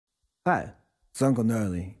Hi, it's Uncle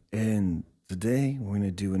Gnarly, and today we're going to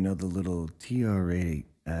do another little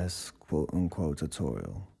Tr-8s quote-unquote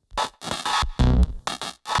tutorial.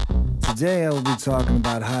 Today I will be talking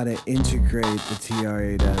about how to integrate the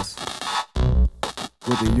Tr-8s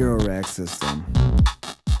with the Eurorack system.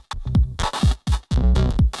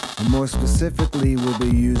 And more specifically, we'll be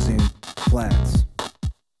using plats,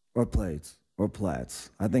 or plates, or plats.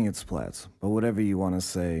 I think it's plats, but whatever you want to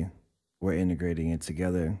say. We're integrating it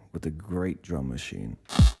together with a great drum machine.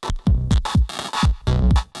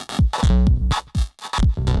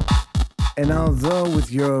 And although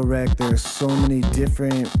with Eurorack there are so many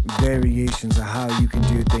different variations of how you can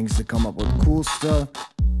do things to come up with cool stuff,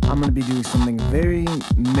 I'm going to be doing something very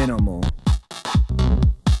minimal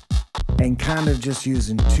and kind of just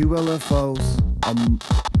using 2 LFOs,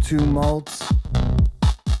 2 mults,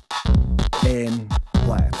 and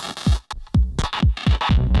plats.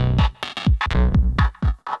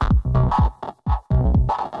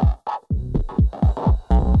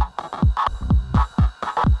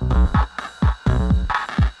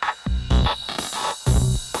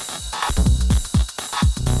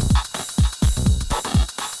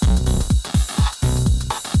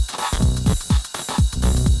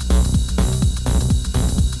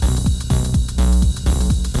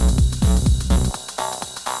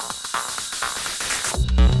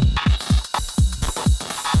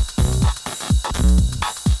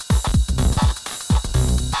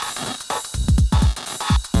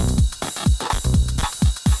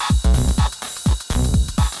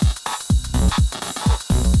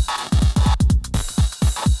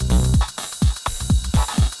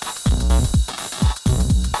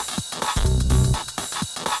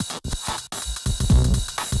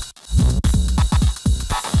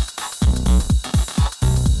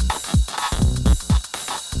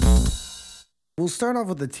 We'll start off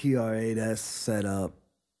with the Tr-8s setup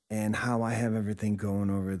and how I have everything going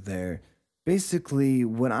over there. Basically,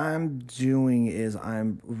 what I'm doing is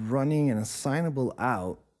I'm running an assignable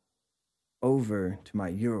out over to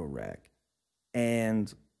my Eurorack.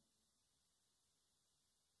 And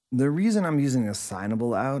the reason I'm using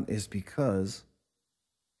assignable out is because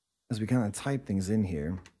as we kind of type things in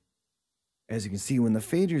here, as you can see, when the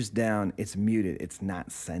fader's down, it's muted. It's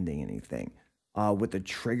not sending anything. With the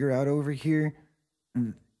trigger out over here,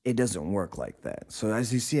 it doesn't work like that. So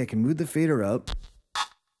as you see, I can move the fader up,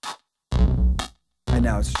 and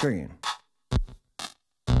now it's triggering.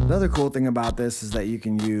 The other cool thing about this is that you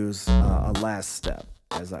can use a last step,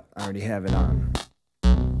 as I already have it on.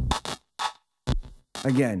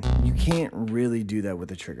 Again, you can't really do that with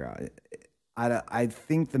the trigger. I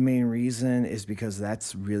think the main reason is because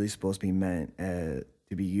that's really supposed to be meant to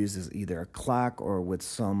be used as either a clock or with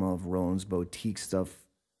some of Roland's boutique stuff,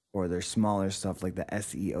 or their smaller stuff like the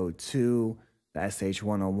SEO2, the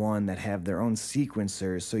SH101 that have their own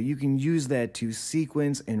sequencers. So you can use that to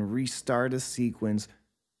sequence and restart a sequence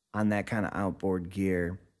on that kind of outboard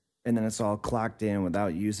gear. And then it's all clocked in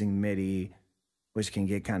without using MIDI, which can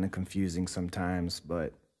get kind of confusing sometimes.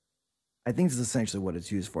 But I think it's essentially what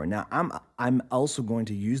it's used for. Now, I'm also going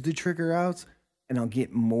to use the trigger outs, and I'll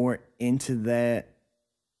get more into that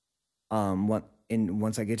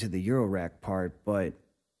once I get to the Eurorack part. But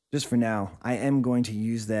just for now, I am going to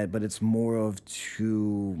use that, but it's more of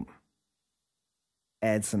to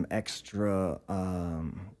add some extra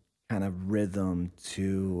kind of rhythm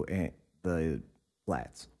to the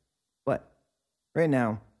flats. But right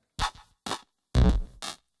now,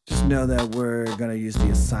 just know that we're going to use the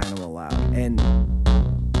assignable out. And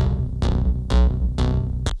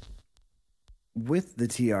with the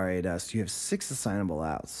Tr-8s, you have 6 assignable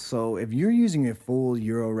outs. So if you're using a full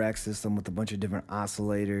Eurorack system with a bunch of different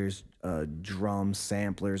oscillators, drums,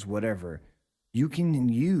 samplers, whatever, you can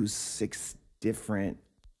use 6 different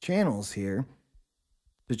channels here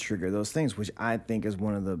to trigger those things, which I think is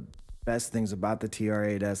one of the best things about the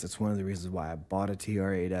Tr-8s. It's one of the reasons why I bought a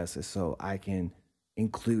Tr-8s, is so I can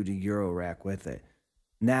include a Eurorack with it.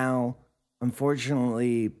 Now,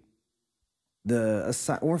 unfortunately,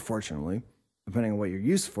 fortunately, depending on what your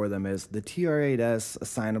use for them is, the Tr-8s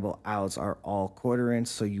assignable outs are all 1/4 inch,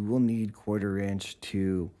 so you will need 1/4 inch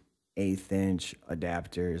to 1/8 inch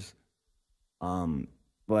adapters.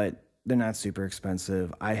 But they're not super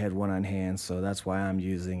expensive. I had one on hand, so that's why I'm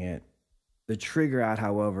using it. The trigger out,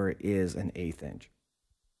 however, is an 1/8 inch.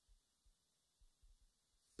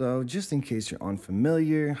 So just in case you're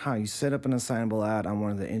unfamiliar, how you set up an assignable out on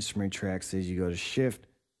one of the instrument tracks is you go to Shift,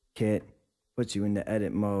 Kit, puts you into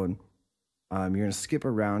edit mode. You're going to skip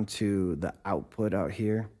around to the output out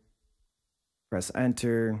here, press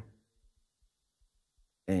enter,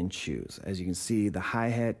 and choose. As you can see, the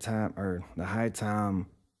hi-hat tom, or the high tom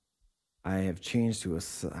I have changed to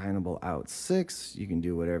Assignable out 6. You can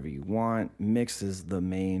do whatever you want. Mix is the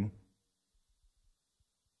main.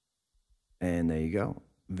 And there you go.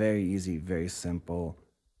 Very easy, very simple.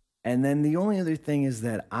 And then the only other thing is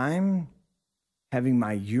that I'm having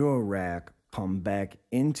my Eurorack come back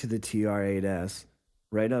into the Tr-8s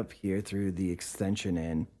right up here through the extension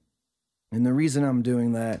in. And the reason I'm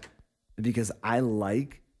doing that is because I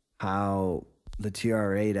like how the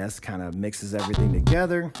Tr-8s kind of mixes everything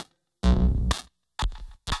together.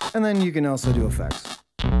 And then you can also do effects,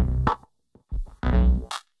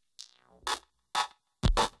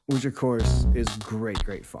 which of course is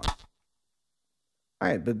great fun. All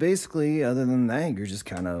right, but basically, other than that, you're just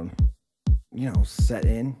kind of, you know,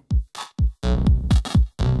 setting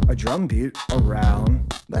a drum beat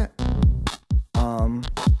around that.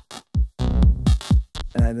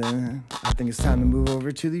 And I think it's time to move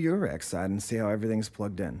over to the Eurorack side and see how everything's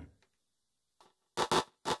plugged in.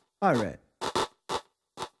 All right.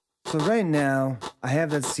 So right now, I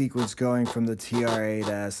have that sequence going from the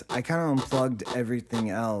Tr-8s. I kind of unplugged everything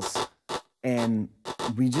else, and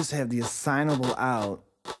we just have the Assignable out,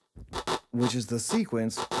 which is the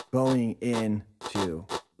sequence going into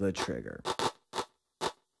the trigger.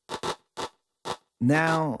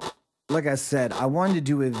 Now, like I said, I wanted to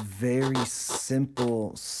do a very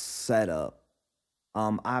simple setup.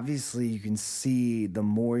 Obviously, you can see the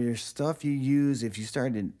more your stuff you use, if you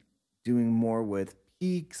started doing more with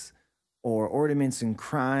Piques or ornaments in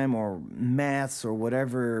crime or maths or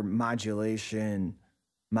whatever modulation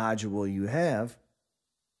module you have,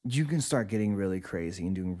 you can start getting really crazy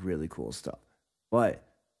and doing really cool stuff. But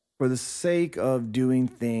for the sake of doing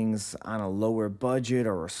things on a lower budget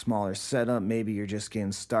or a smaller setup, maybe you're just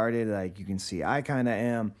getting started, like you can see I kind of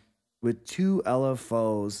am, with 2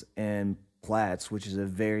 LFOs and Plaits, which is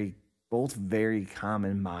both very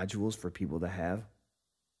common modules for people to have.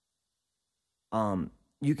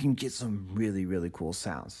 You can get some really cool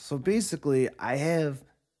sounds. So basically, I have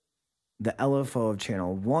the LFO of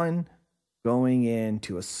channel 1 going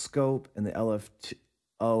into a scope, and the LFO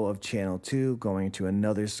of channel 2 going to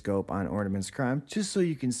another scope on Ornaments Crime, just so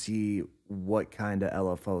you can see what kind of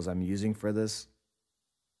LFOs I'm using for this.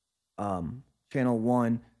 Channel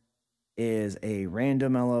 1 is a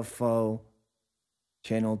random LFO.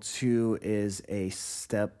 Channel 2 is a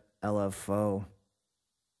step LFO.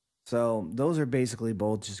 So those are basically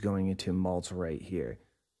both just going into mult right here.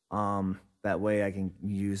 That way I can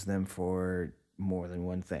use them for more than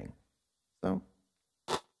one thing. So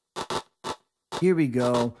here we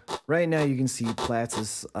go. Right now you can see Plaits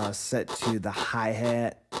is set to the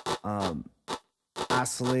hi-hat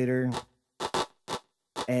oscillator.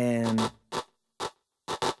 And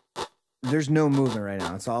there's no movement right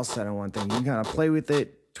now. It's all set on one thing. You can kind of play with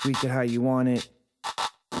it, tweak it how you want it.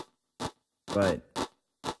 But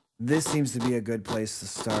this seems to be a good place to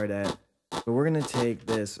start at. So we're going to take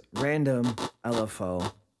this random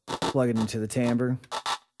LFO, plug it into the timbre.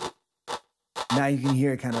 Now you can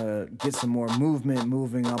hear it kind of get some more movement,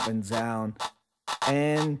 moving up and down.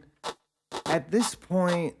 And at this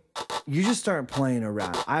point, you just start playing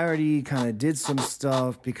around. I already kind of did some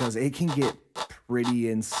stuff because it can get pretty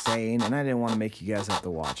insane, and I didn't want to make you guys have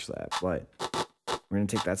to watch that. But we're going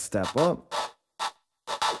to take that step up.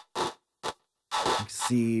 You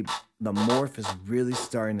see the morph is really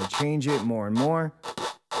starting to change it more and more.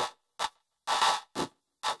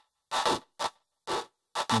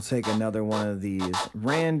 We'll take another one of these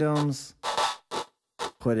randoms,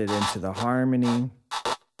 put it into the harmony.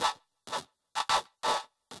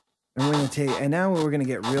 And we're going to take, and now we're going to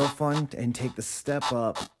get real fun and take the step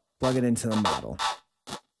up, plug it into the model.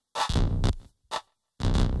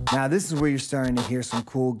 Now this is where you're starting to hear some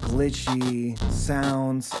cool glitchy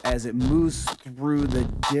sounds as it moves through the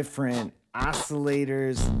different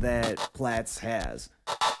oscillators that Plaits has.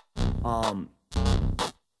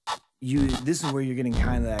 This is where you're getting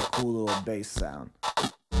kind of that cool little bass sound.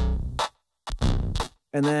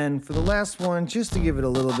 And then for the last one, just to give it a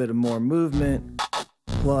little bit of more movement,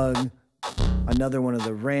 plug another one of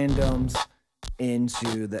the randoms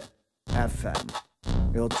into the FM.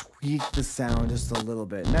 It'll tweak the sound just a little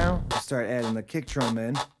bit. Now, we'll start adding the kick drum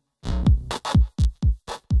in.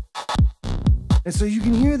 And so you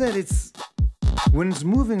can hear that it's, when it's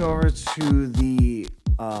moving over to the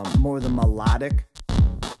more the melodic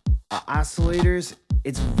oscillators,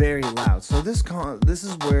 it's very loud. So this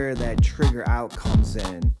is where that trigger out comes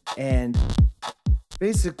in. And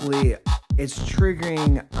basically, it's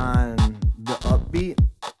triggering on the upbeat.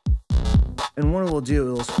 And what it will do,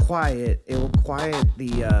 it will quiet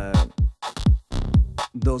the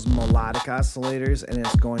those melodic oscillators, and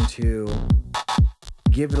it's going to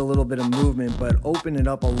give it a little bit of movement, but open it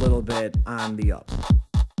up a little bit on the up.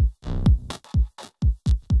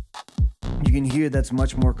 You can hear that's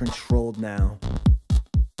much more controlled now.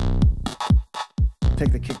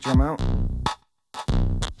 Take the kick drum out.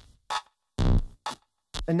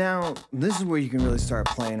 And now this is where you can really start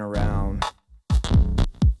playing around.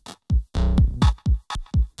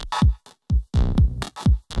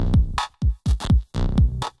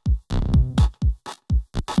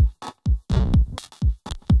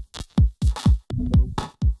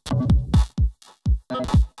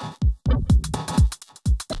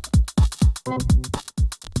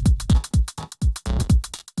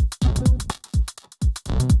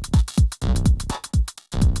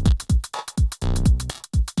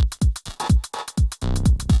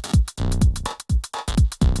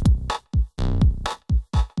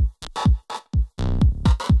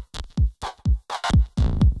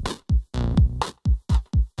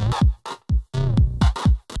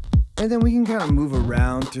 And then we can kind of move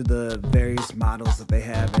around through the various models that they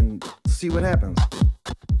have and see what happens.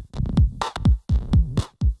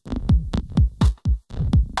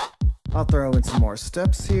 I'll throw in some more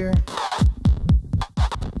steps here.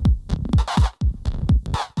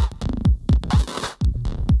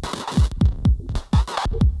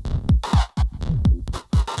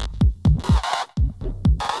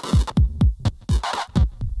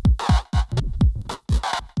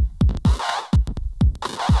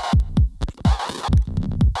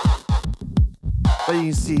 But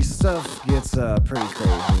you see, stuff gets pretty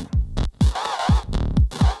crazy.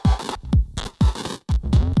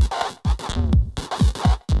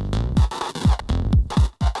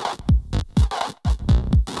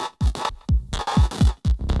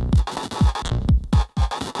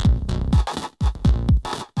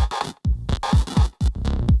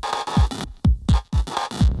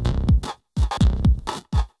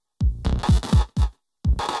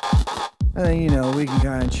 And then, you know, we can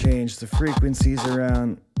kind of change the frequencies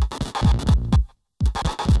around.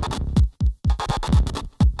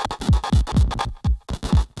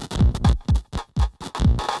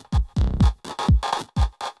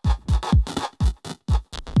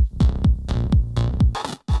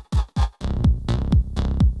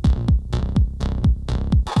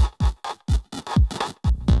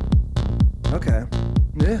 Okay,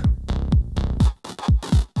 yeah.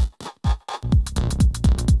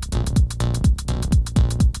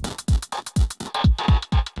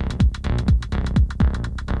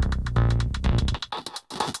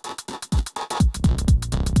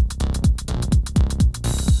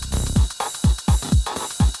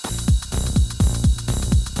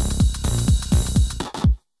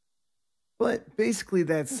 But basically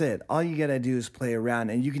that's it. All you gotta do is play around,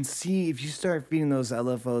 and you can see if you start feeding those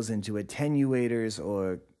LFOs into attenuators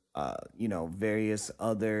or you know,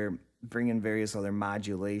 bring in various other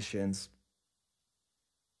modulations,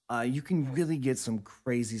 you can really get some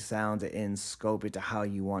crazy sound and scope it to how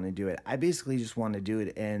you want to do it. I basically just want to do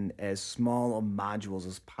it in as small of modules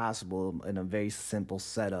as possible in a very simple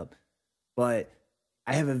setup. But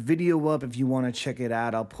I have a video up if you want to check it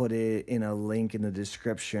out. I'll put it in a link in the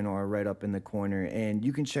description or right up in the corner, and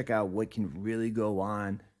you can check out what can really go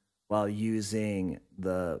on while using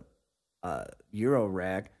the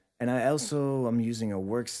Eurorack. And I'm using a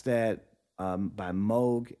workstat by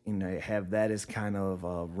Moog, and I have that as kind of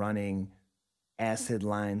a running acid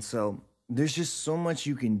line. So there's just so much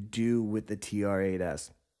you can do with the Tr-8s,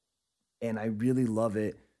 and I really love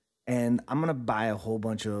it. And I'm gonna buy a whole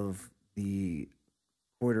bunch of the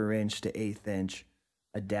 1/4 inch to 1/8 inch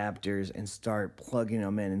adapters and start plugging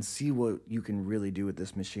them in and see what you can really do with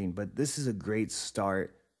this machine. But this is a great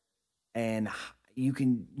start, and you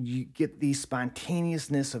get the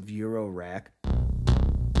spontaneousness of Eurorack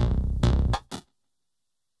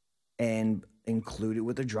and include it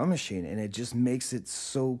with a drum machine, and it just makes it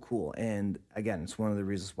so cool. And again, it's one of the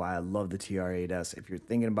reasons why I love the Tr-8s. If you're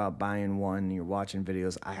thinking about buying one and you're watching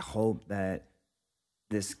videos, I hope that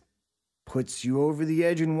this puts you over the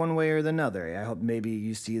edge in one way or another. I hope maybe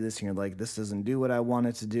you see this and you're like, this doesn't do what I want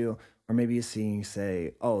it to do. Or maybe you see and you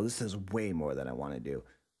say, oh, this is way more than I want to do.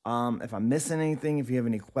 If I'm missing anything, if you have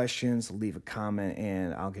any questions, leave a comment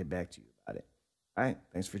and I'll get back to you about it. All right,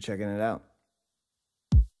 thanks for checking it out.